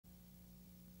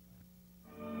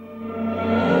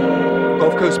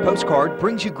Coast Postcard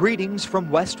brings you greetings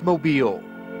from West Mobile.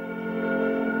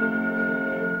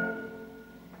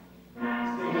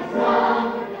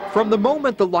 From the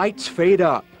moment the lights fade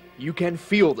up, you can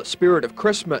feel the spirit of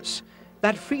Christmas.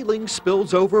 That feeling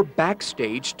spills over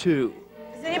backstage, too.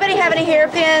 Does anybody have any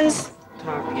hairpins?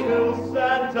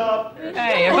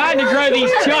 Hey, if I had to grow these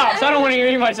chops, I don't want to hear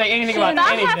anybody say anything about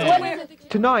anything.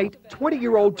 Tonight,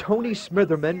 20-year-old Tony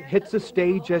Smitherman hits the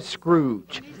stage as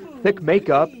Scrooge. Thick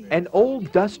makeup and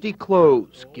old dusty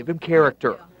clothes give him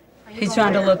character. He's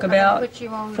trying to look about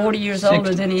 40 years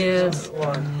older than he is.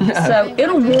 So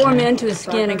it'll warm into his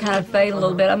skin and kind of fade a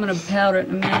little bit. I'm going to powder it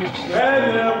in a minute.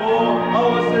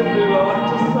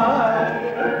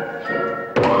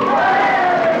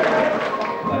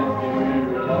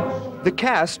 The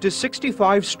cast is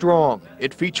 65 strong.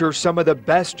 It features some of the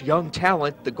best young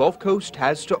talent the Gulf Coast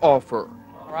has to offer.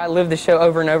 I live the show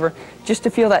over and over just to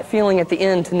feel that feeling at the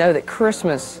end, to know that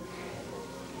Christmas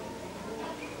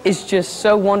is just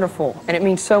so wonderful and it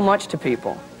means so much to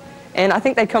people. And I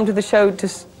think they come to the show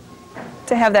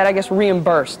to have that, I guess,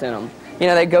 reimbursed in them. You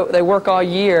know, they work all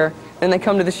year, then they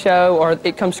come to the show, or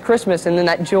it comes Christmas, and then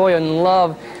that joy and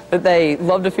love that they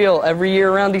love to feel every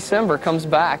year around December comes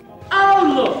back. Oh,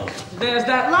 look, there's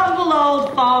that lovable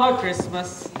old Father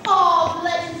Christmas. Oh,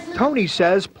 bless. Tony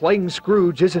says playing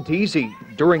Scrooge isn't easy.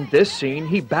 During this scene,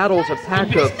 he battles a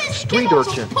pack of street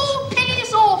urchins. Poor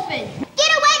penniless orphan.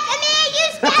 Get away from me, you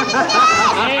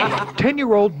savage!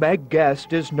 10-year-old Meg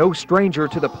Guest is no stranger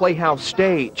to the Playhouse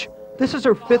stage. This is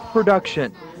her 5th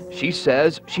production. She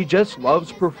says she just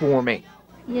loves performing.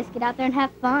 You just get out there and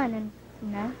have fun and, you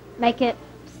know, make it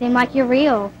seem like you're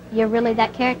real. You're really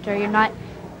that character. I'm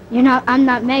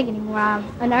not Meg anymore. I'm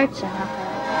an urchin out there.